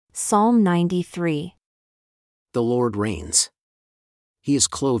Psalm 93. The Lord reigns. He is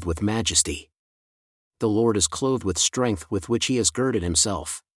clothed with majesty. The Lord is clothed with strength with which he has girded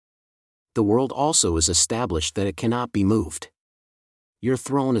himself. The world also is established that it cannot be moved. Your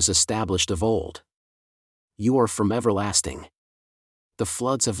throne is established of old. You are from everlasting. The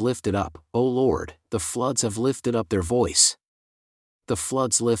floods have lifted up, O Lord, the floods have lifted up their voice. The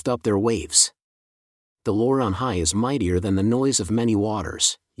floods lift up their waves. The Lord on high is mightier than the noise of many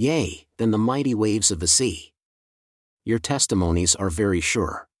waters, yea, than the mighty waves of the sea. Your testimonies are very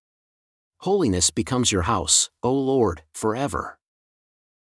sure. Holiness becomes your house, O Lord, forever.